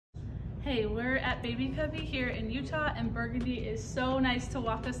Hey, we're at Baby Cubby here in Utah, and Burgundy is so nice to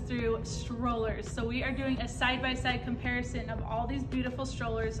walk us through strollers. So we are doing a side-by-side comparison of all these beautiful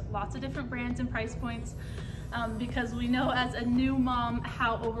strollers, lots of different brands and price points, because we know as a new mom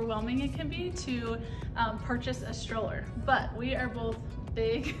how overwhelming it can be to purchase a stroller. But we are both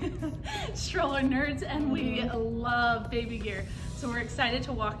big stroller nerds and we love baby gear. So we're excited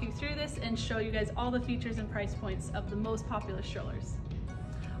to walk you through this and show you guys all the features and price points of the most popular strollers.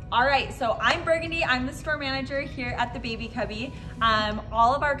 All right, so I'm Burgundy. I'm the store manager here at the Baby Cubby.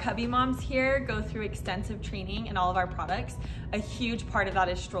 All of our Cubby moms here go through extensive training in all of our products. A huge part of that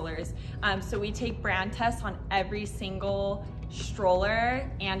is strollers. So we take brand tests on every single stroller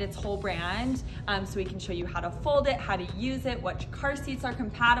and its whole brand, so we can show you how to fold it, how to use it, what car seats are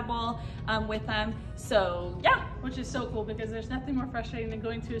compatible with them. So yeah, which is so cool because there's nothing more frustrating than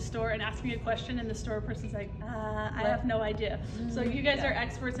going to a store and asking a question and the store person's like, I have no idea. So you guys are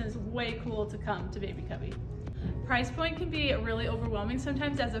experts and it's way cool to come to Baby Cubby. Price point can be really overwhelming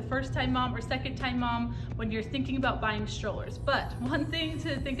sometimes as a first-time mom or second-time mom when you're thinking about buying strollers. But one thing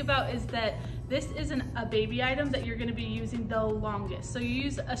to think about is that this isn't a baby item that you're going to be using the longest. So you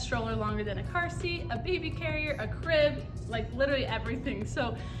use a stroller longer than a car seat, a baby carrier, a crib, like literally everything.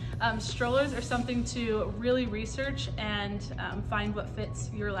 So strollers are something to really research and find what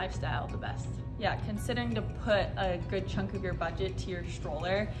fits your lifestyle the best. Yeah, considering to put a good chunk of your budget to your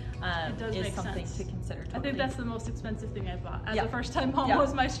stroller is something to consider. Totally. I think that's the most expensive thing I bought. As a first-time mom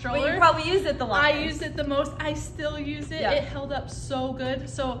was my stroller. Well, you probably used it the longest. I used it the most. I still use it. It held up so good.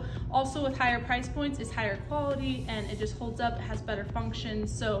 So also with higher price points is higher quality and it just holds up. It has better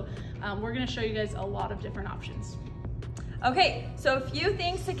functions. So we're going to show you guys a lot of different options. Okay, so a few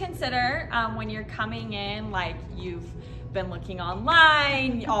things to consider when you're coming in, like you've been looking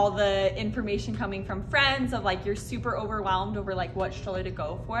online, all the information coming from friends of like you're super overwhelmed over like what stroller to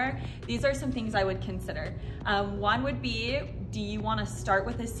go for. These are some things I would consider. One would be, do you want to start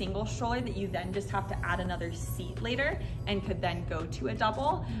with a single stroller that you then just have to add another seat later and could then go to a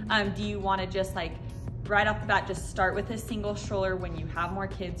double? Do you want to just like right off the bat just start with a single stroller? When you have more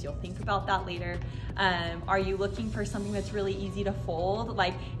kids, you'll think about that later. Are you looking for something that's really easy to fold?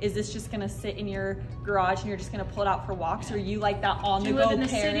 Like, is this just gonna sit in your garage and you're just gonna pull it out for walks? Or you like that on the go parent? Do you live in the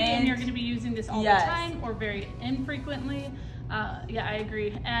city and you're gonna be using this all the time or very infrequently? Yeah, I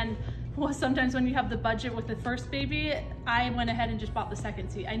agree. And well, sometimes when you have the budget with the first baby, I went ahead and just bought the second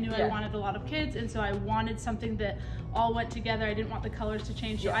seat. I knew I wanted a lot of kids, and so I wanted something that all went together. I didn't want the colors to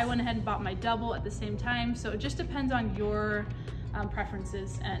change, so I went ahead and bought my double at the same time. So it just depends on your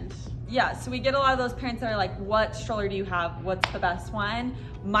preferences. And so we get a lot of those parents that are like, what stroller do you have? What's the best one?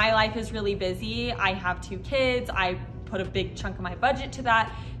 My life is really busy. I have 2 kids. I put a big chunk of my budget to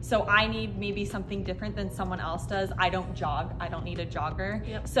that. So I need maybe something different than someone else does. I don't jog. I don't need a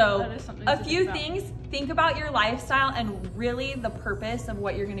jogger. So a few things, think about your lifestyle and really the purpose of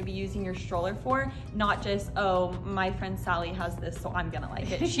what you're gonna be using your stroller for, not just, oh, my friend Sally has this, so I'm gonna like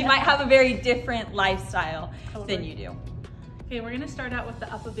it. She might have a very different lifestyle than you do. Okay, we're gonna start out with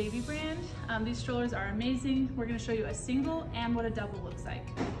the Up a Baby brand. These strollers are amazing. We're gonna show you a single and what a double looks like.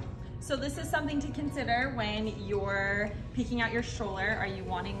 So this is something to consider when you're picking out your stroller. Are you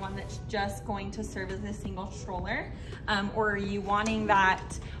wanting one that's just going to serve as a single stroller? Or are you wanting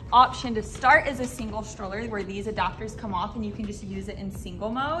that option to start as a single stroller where these adapters come off and you can just use it in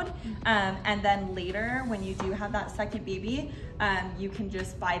single mode? And then later when you do have that second baby, you can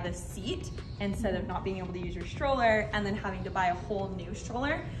just buy the seat instead of not being able to use your stroller and then having to buy a whole new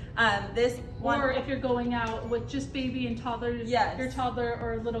stroller. Or if you're going out with just baby and toddler, your toddler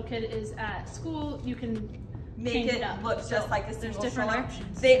or little kid is at school, you can make it look just like a single stroller.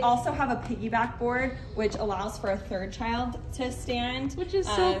 They also have a piggyback board, which allows for a third child to stand. Which is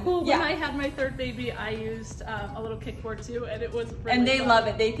so cool. When I had my third baby, I used a little kickboard too, and it was really And they fun. love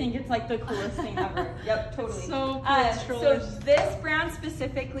it. They think it's like the coolest thing ever. Yep, totally. So cool. So this brand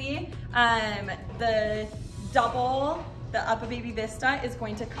specifically, the double, the Up a Baby Vista is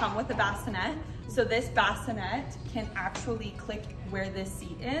going to come with a bassinet. So this bassinet can actually click where this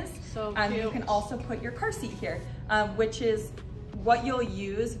seat is. So cute. You can also put your car seat here, which is what you'll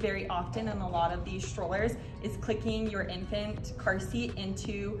use very often in a lot of these strollers is clicking your infant car seat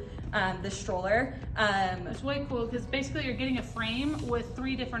into the stroller. It's way cool because basically you're getting a frame with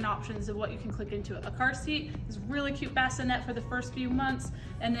 3 different options of what you can click into it. A car seat, this really cute bassinet for the first few months,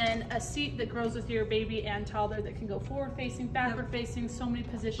 and then a seat that grows with your baby and toddler that can go forward facing, backward facing, so many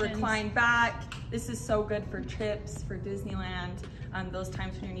positions. Recline back. This is so good for trips, for Disneyland, those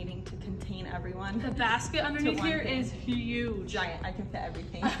times when you're needing to contain everyone. The basket underneath here is huge. Giant, I can fit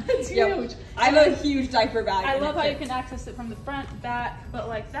everything. It's huge. I have a huge diaper bag. bag. I love how you can access it from the front, back, but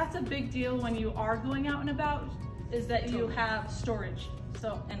like that's a big deal when you are going out and about, is that you have storage.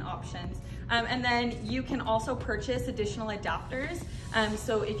 So, and options. And then you can also purchase additional adapters.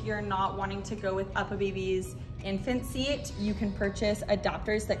 So if you're not wanting to go with UPPAbaby's infant seat, you can purchase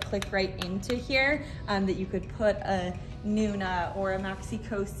adapters that click right into here, that you could put a Nuna or a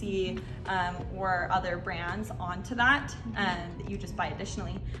Maxi-Cosi or other brands onto that, that you just buy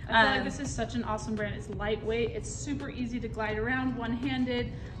additionally. I feel like this is such an awesome brand. It's lightweight, it's super easy to glide around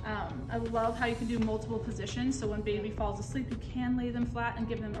one-handed. I love how you can do multiple positions, so when baby falls asleep, you can lay them flat and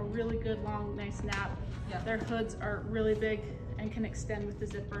give them a really good, long, nice nap. Yeah. Their hoods are really big and can extend with the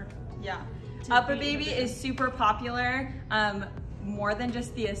zipper. Yeah. UPPAbaby is super popular, more than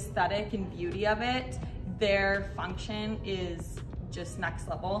just the aesthetic and beauty of it. Their function is just next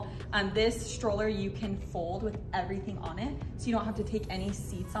level. This stroller you can fold with everything on it, so you don't have to take any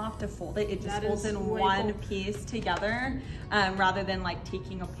seats off to fold it. It just folds in one piece together, rather than like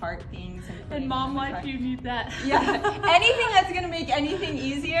taking apart things. And mom life, you need that. Yeah, anything that's gonna make anything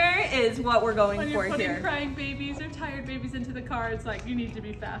easier is what we're going for here. When you're putting crying babies or tired babies into the car, it's like you need to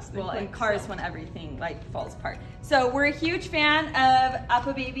be fast. Well, in cars when everything like falls apart. So we're a huge fan of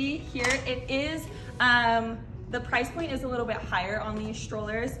UPPAbaby here. It is, the price point is a little bit higher on these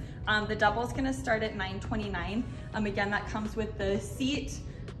strollers. The double is gonna start at $9.29. Again, that comes with the seat,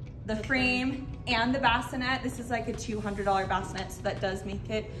 the frame, and the bassinet. This is like a $200 bassinet, so that does make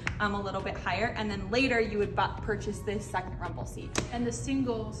it a little bit higher. And then later you would purchase this second rumble seat. And the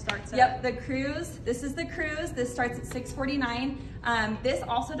single starts at? Yep, the cruise. This is the cruise. This starts at $649. This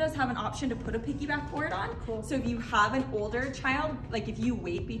also does have an option to put a piggyback board on. Cool. So if you have an older child, like if you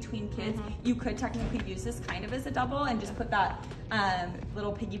wait between kids, you could technically use this kind of as a double and just put that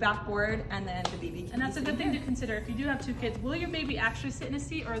little piggyback board, and then the baby can. And that's a good thing to consider. If you do have two kids, will your baby actually sit in a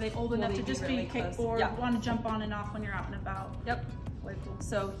seat, or are they old enough to just be kickboard, want to jump on and off when you're out and about? Yep. Way cool.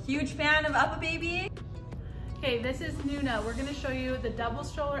 So huge fan of UPPAbaby. Okay, this is Nuna. We're gonna show you the double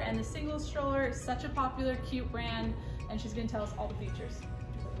stroller and the single stroller. It's such a popular, cute brand, and she's gonna tell us all the features.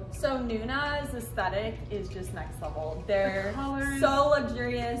 So Nuna's aesthetic is just next level. They're so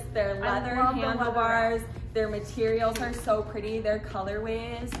luxurious. Their leather handlebars, their materials are so pretty. Their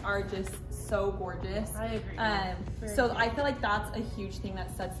colorways are just so gorgeous. I agree. So I feel like that's a huge thing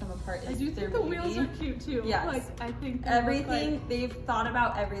that sets them apart. I do think the wheels are cute too. Yes. Like, I think everything, they've thought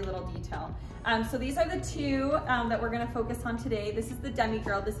about every little detail. So these are the two that we're gonna focus on today. This is the Demi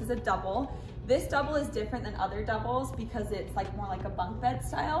Girl, this is a double. This double is different than other doubles because it's like more like a bunk bed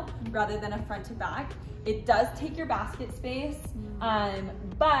style rather than a front to back. It does take your basket space,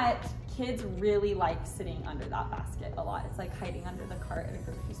 but kids really like sitting under that basket a lot. It's like hiding under the cart at a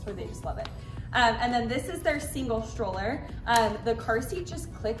grocery store. They just love it. And then this is their single stroller. The car seat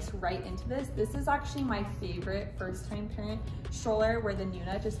just clicks right into this. This is actually my favorite first-time parent stroller, where the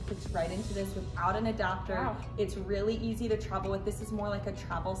Nuna just clicks right into this without an adapter. Wow. It's really easy to travel with. This is more like a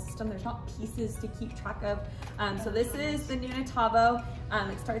travel system. There's not pieces to keep track of. So this is the Nuna Tavo.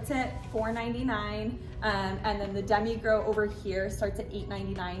 It starts at $4.99. And then the Demi Girl over here starts at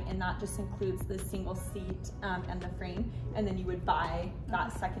 $8.99, and that just includes the single seat and the frame. And then you would buy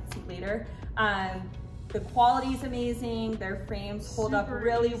that second seat later. The quality is amazing. Their frames hold up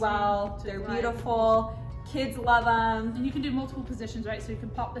really well. They're beautiful. Kids love them. And you can do multiple positions, right? So you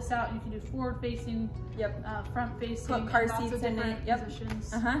can pop this out, and you can do forward facing, front facing, put car seats in it.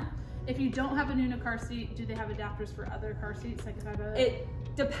 Positions. If you don't have a Nuna car seat, do they have adapters for other car seats? Like if I have it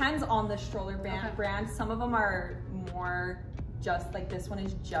depends on the stroller brand. Some of them are more just like this one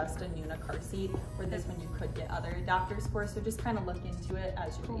is just a Nuna car seat, where this one you could get other adapters for. So just kind of look into it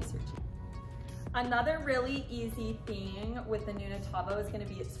as you're researching. Another really easy thing with the Nuna Tavo is going to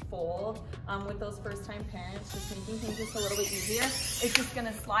be its fold. With those first-time parents, just making things just a little bit easier. It's just going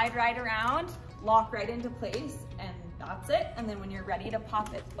to slide right around, lock right into place, and that's it. And then when you're ready to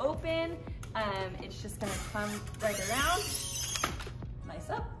pop it open, it's just going to come right around. Nice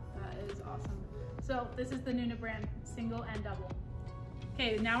up. That is awesome. So this is the Nuna brand, single and double.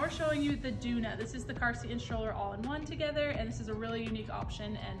 Okay, now we're showing you the Duna. This is the car seat and stroller all in one together, and this is a really unique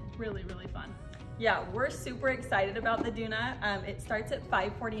option and really, really fun. Yeah, we're super excited about the Duna. It starts at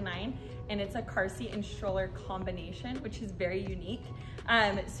 $549, and it's a car seat and stroller combination, which is very unique.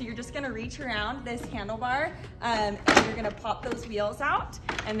 So you're just gonna reach around this handlebar, and you're gonna pop those wheels out,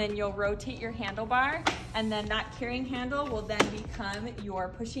 and then you'll rotate your handlebar, and then that carrying handle will then become your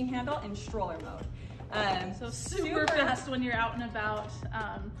pushing handle in stroller mode. So super fast when you're out and about,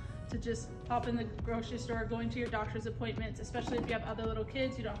 to just pop in the grocery store, going to your doctor's appointments, especially if you have other little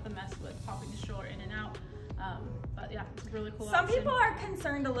kids, you don't have to mess with popping the stroller in and out. But yeah, it's a really cool Some option. people are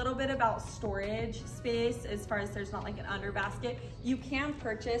concerned a little bit about storage space as far as there's not like an under basket. You can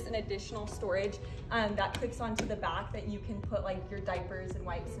purchase an additional storage that clicks onto the back that you can put like your diapers and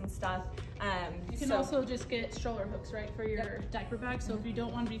wipes and stuff. You can also just get stroller hooks, right, for your diaper bag. So if you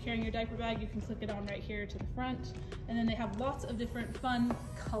don't want to be carrying your diaper bag, you can click it on right here to the front. And then they have lots of different fun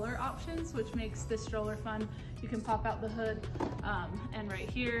color options, which makes this stroller fun. You can pop out the hood and right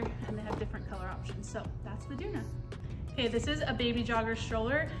here, and they have different color options. So that's the Doona. Okay, this is a baby jogger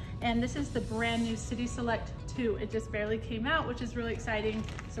stroller, and this is the brand new City Select 2. It just barely came out, which is really exciting.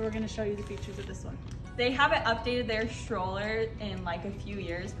 So we're gonna show you the features of this one. They haven't updated their stroller in like a few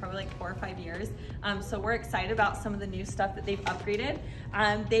years, probably like 4 or 5 years. So we're excited about some of the new stuff that they've upgraded.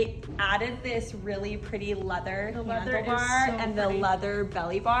 They added this really pretty leather handlebar and the leather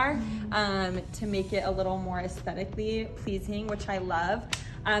belly bar to make it a little more aesthetically pleasing, which I love.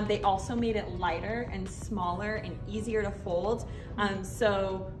 They also made it lighter and smaller and easier to fold.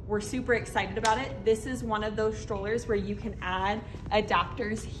 So we're super excited about it. This is one of those strollers where you can add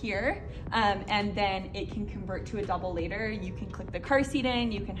adapters here and then it can convert to a double later. You can click the car seat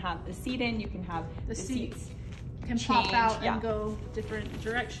in, you can have the seat in, you can have the seats can pop out and go different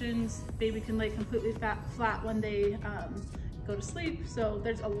directions. Baby can lay completely flat when they go to sleep. So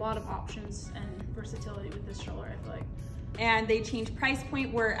there's a lot of options and versatility with this stroller, I feel like. And they changed price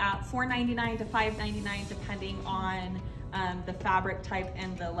point. We're at $4.99 to $5.99 depending on the fabric type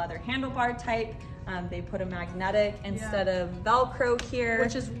and the leather handlebar type. They put a magnetic instead of Velcro here.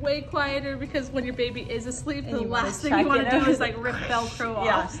 Which is way quieter because when your baby is asleep, the last thing you want to do is like rip Velcro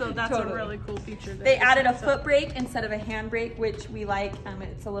off. So that's a really cool feature. They added a foot brake instead of a hand brake, which we like.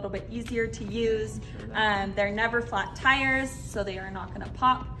 It's a little bit easier to use. They're never flat tires, so they are not going to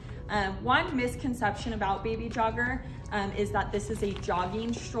pop. One misconception about Baby Jogger is that this is a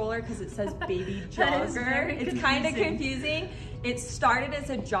jogging stroller because it says Baby Jogger. It's kind of confusing. It started as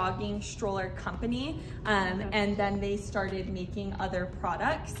a jogging stroller company and then they started making other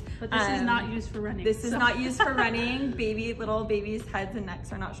products. But this is not used for running. This is not used for running. Little babies' heads and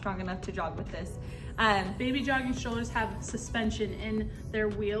necks are not strong enough to jog with this. Baby jogging strollers have suspension in their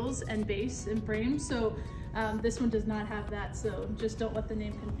wheels and base and frame. So this one does not have that, so just don't let the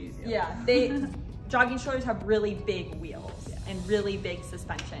name confuse you. Yeah, jogging strollers have really big wheels and really big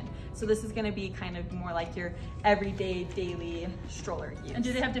suspension. So this is gonna be kind of more like your everyday, daily stroller use. And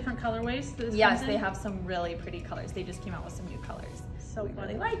do they have different colorways? Yes, they have some really pretty colors. They just came out with some new colors. So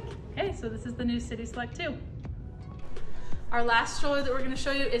funny. Okay, so this is the new City Select 2. Our last stroller that we're going to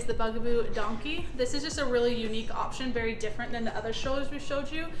show you is the Bugaboo Donkey. This is just a really unique option, very different than the other strollers we showed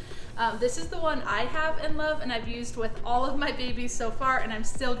you. This is the one I have and love, and I've used with all of my babies so far, and I'm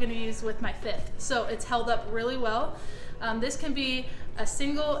still going to use with my 5th. So it's held up really well. This can be a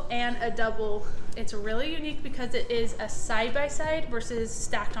single and a double. It's really unique because it is a side-by-side versus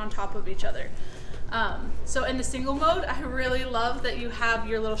stacked on top of each other. So in the single mode, I really love that you have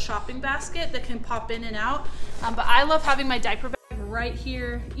your little shopping basket that can pop in and out. But I love having my diaper bag right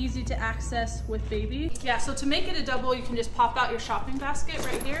here, easy to access with baby. Yeah, so to make it a double, you can just pop out your shopping basket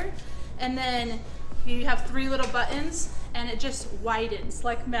right here. And then you have 3 little buttons and it just widens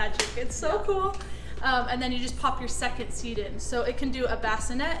like magic. It's so cool. And then you just pop your second seat in. So it can do a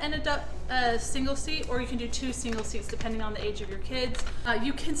bassinet and a single seat, or you can do 2 single seats depending on the age of your kids.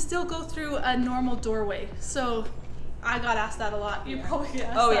 You can still go through a normal doorway. So I got asked that a lot. You probably get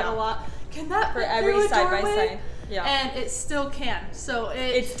asked that a lot. Can that for fit every through a side doorway? by side? Yeah. And it still can. So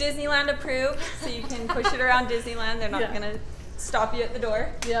it's Disneyland approved, so you can push it around Disneyland. They're not gonna stop you at the door.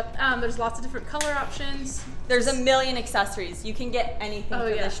 Yep. There's lots of different color options. There's a million accessories. You can get anything for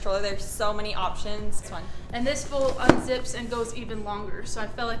this stroller. There's so many options. This one. And this full unzips and goes even longer. So I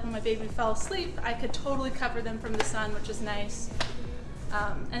felt like when my baby fell asleep, I could totally cover them from the sun, which is nice.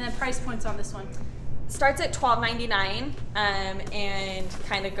 And then price points on this one. Starts at $12.99 and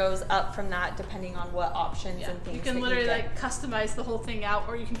kind of goes up from that depending on what options and things. You can literally like customize the whole thing out,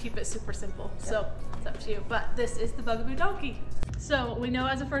 or you can keep it super simple. So it's up to you. But this is the Bugaboo Donkey. So we know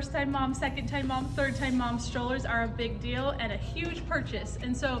as a first-time mom, second-time mom, third-time mom, strollers are a big deal and a huge purchase.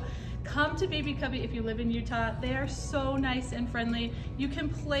 And so come to Baby Cubby if you live in Utah. They are so nice and friendly. You can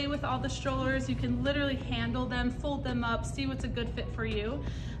play with all the strollers. You can literally handle them, fold them up, see what's a good fit for you.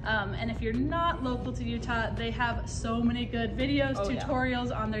 And if you're not local to Utah, they have so many good videos,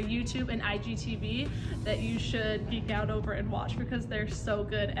 tutorials on their YouTube and IGTV that you should geek out over and watch because they're so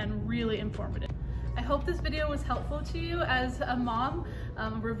good and really informative. I hope this video was helpful to you as a mom,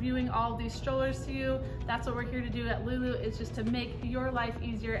 reviewing all of these strollers to you. That's what we're here to do at Lulu, is just to make your life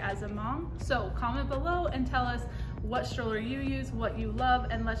easier as a mom. So comment below and tell us what stroller you use, what you love,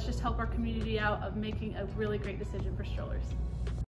 and let's just help our community out of making a really great decision for strollers.